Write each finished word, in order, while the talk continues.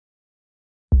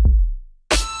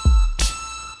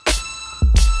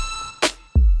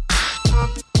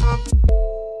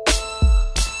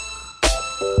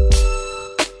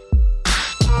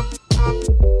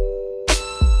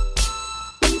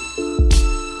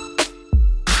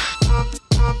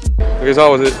Okay, so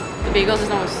how was it? The bagel just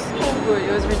now was so good.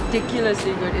 It was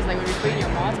ridiculously good. It's like when you put it in your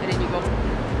mouth and then you go.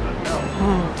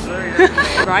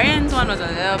 Ryan's one was a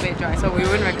little bit dry, so we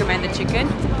wouldn't recommend the chicken.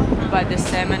 But the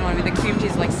salmon one with the cream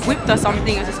cheese, like whipped or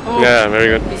something, it's just yeah,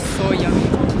 very good. It's so yummy.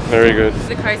 Very good.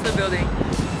 The Chrysler building.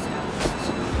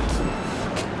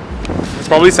 It's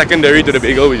probably secondary to the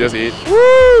bagel we just ate.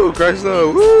 Woo!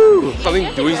 Chrysler, woo!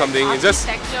 Something doing something. It's just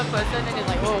architecture person and it's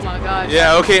like, oh my god.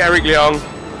 yeah, okay, Eric Leong.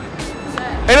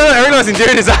 Hey, no, Eric Leong's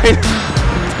interior design.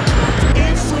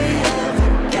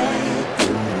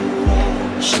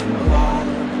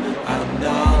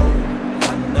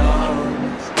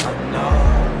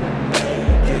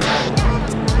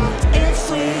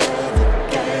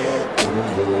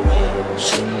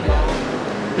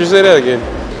 You say that again.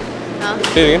 Huh?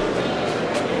 Say it again.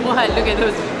 What? Look at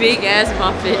those big ass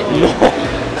muffins. No.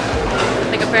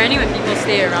 Like apparently when people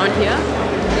stay around here,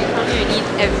 they come here and eat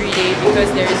every day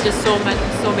because there is just so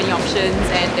many options,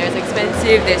 and there's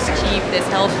expensive, there's cheap, there's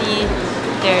healthy,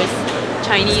 there's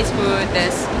Chinese food,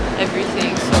 there's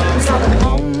everything. So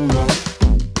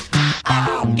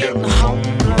I'm getting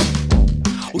hungry.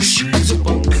 Oh, she's a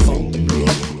bunny phone.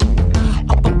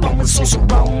 Up a bum so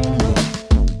wrong.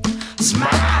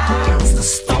 Smiles the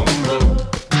stumble.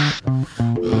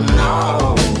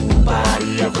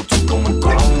 Nobody ever took on a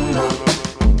grown up.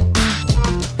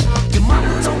 Your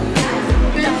mama don't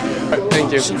have it.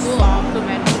 Thank you. She know.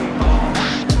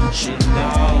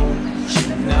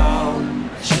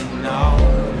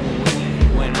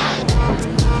 When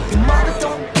your mother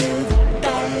don't give a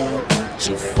damn.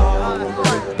 She fall.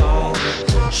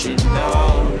 She know.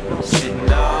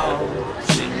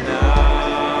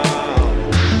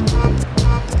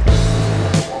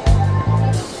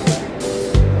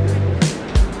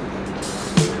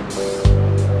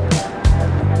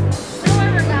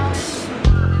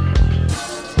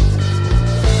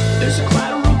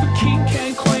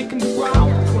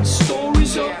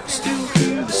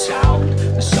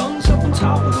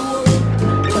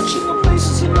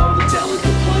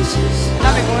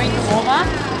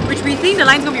 We think the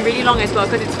line's gonna be really long as well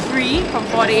because it's free from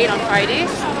 4 to 8 on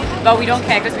Fridays, but we don't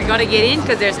care because we gotta get in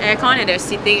because there's aircon and there's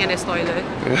seating and there's toilet.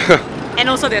 And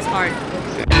also there's art.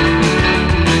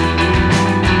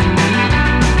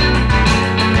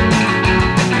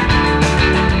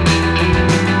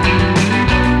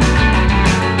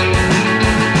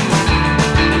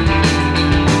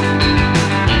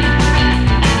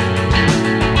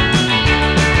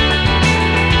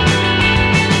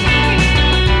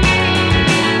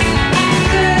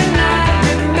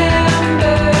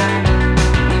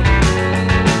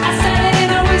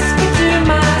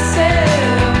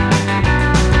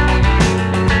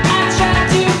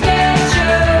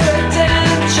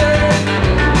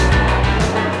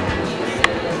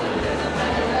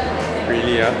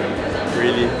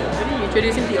 Really?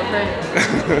 Introduce him to your friend.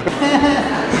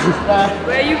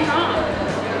 Where are you from?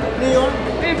 New York.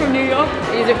 Where are you from? New York?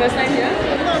 Is it your first time here?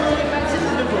 No, since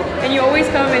before. And you always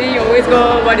come and then you always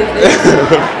go, what is this?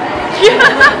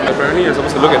 Apparently you're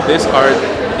supposed to look at this art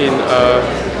in a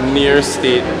near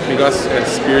state because there's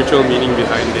spiritual meaning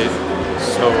behind it.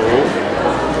 So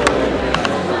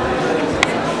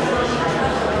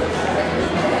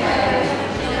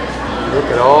look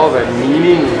at all that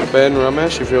meaning. Ben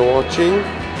Ramesh, if you're watching,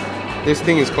 this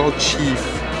thing is called Chief.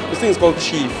 This thing is called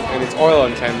Chief and it's oil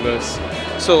on canvas.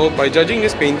 So by judging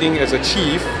this painting as a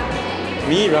chief,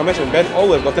 me, Ramesh and Ben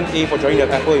all have gotten A for drawing that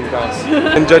apple in class.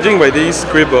 And judging by these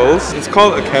scribbles, it's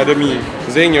called Academy.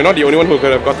 Saying you're not the only one who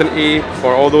could have gotten A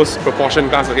for all those proportion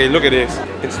class. Okay, look at this.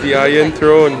 It's the Iron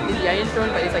Throne. It's the Iron Throne,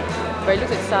 but it's like, but it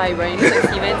looks like Sai, right? It looks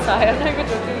like cement Sai. I'm not even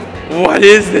joking. What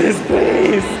is this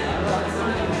place?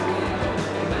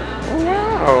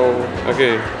 Wow.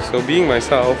 Okay, so being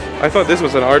myself, I thought this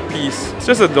was an art piece. It's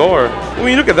just a door. I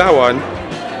mean, look at that one.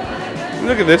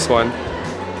 Look at this one.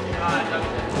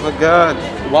 Oh my god.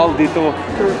 Wild Ditto.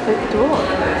 Perfect door.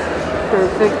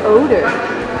 Perfect odor.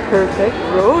 Perfect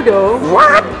rodo.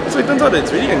 What? So it turns out that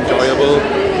it's really enjoyable.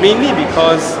 Mainly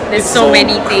because there's so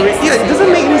many things. Yeah, it doesn't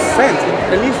make any sense.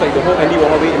 At least like the whole Andy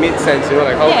Warhol thing, it made sense, you know,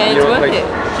 like how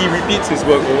he repeats his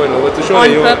work over and over to show on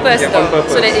that, purpose, on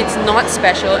purpose. So that it's not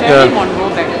special. Apparently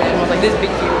Monroe back then was like this big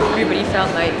deal. Everybody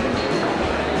felt like,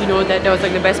 you know, that was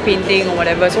like the best painting or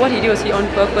whatever. So what he did was he on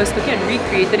purpose took it and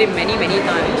recreated it many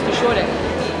times to show that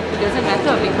it doesn't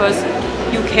matter because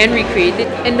you can recreate it.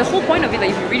 And the whole point of it,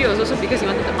 like if you read it, was also because he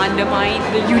wanted to undermine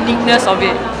the uniqueness of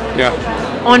it. Yeah.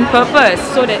 On purpose,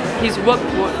 so that his work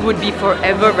would be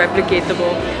forever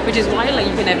replicatable. Which is why like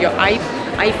you can have your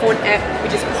iPhone app,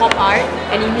 which is pop art,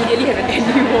 and immediately have an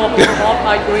Andy Warhol pop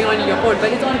art going on in your phone.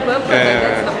 But it's on purpose, and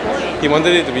that's the point. He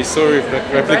wanted it to be so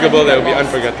replicable that it would be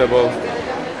unforgettable.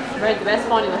 Right, the best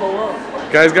font in the whole world.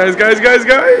 Guys!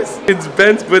 It's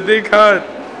Ben's birthday card.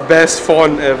 Best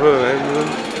font ever,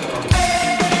 man.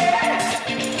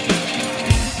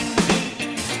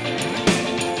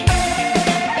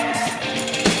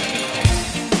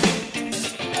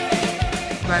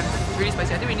 It's really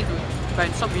spicy. I think we need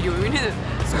to stop video. We need to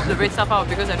scoop the red stuff out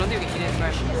because I don't think we can eat it.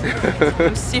 Right?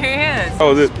 I'm serious. How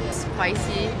was it?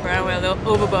 Spicy. Brian went a little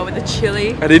overboard with the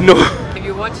chili. I didn't know. If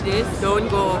you watch this, don't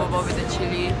go overboard with the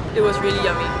chili. It was really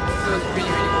yummy. It was really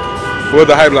good. Worth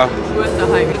the hype lah. Worth the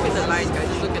hype. Look at the line, guys.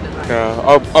 Just look at the line.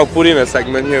 Yeah, I'll put in a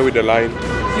segment here with the line.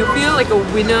 You feel like a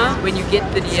winner when you get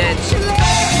to the end.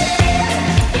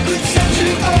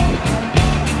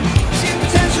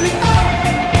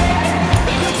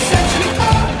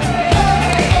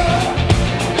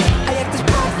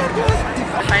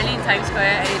 Finally in Times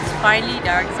Square, and it's finally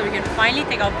dark, so we can finally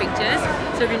take our pictures.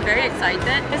 So we've been very excited.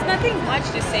 There's nothing much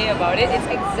to say about it. It's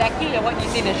exactly like what you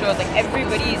see in the show. It's like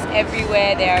everybody is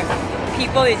everywhere. There are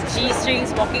people in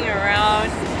G-strings walking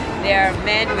around. There are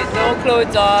men with no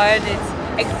clothes on. It's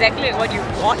exactly like what you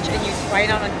watch and you find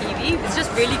out on TV. It's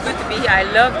just really good to be here. I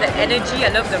love the energy.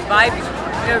 I love the vibe.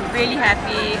 We're really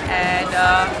happy, and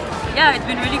yeah, it's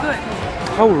been really good.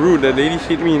 How rude, that lady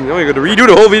hit me. Now I got to redo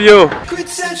the whole video.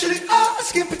 Quintessentially, oh,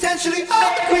 skin potentially,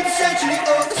 oh, quintessentially,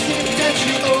 oh, skin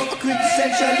potentially, oh,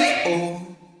 quintessentially, oh.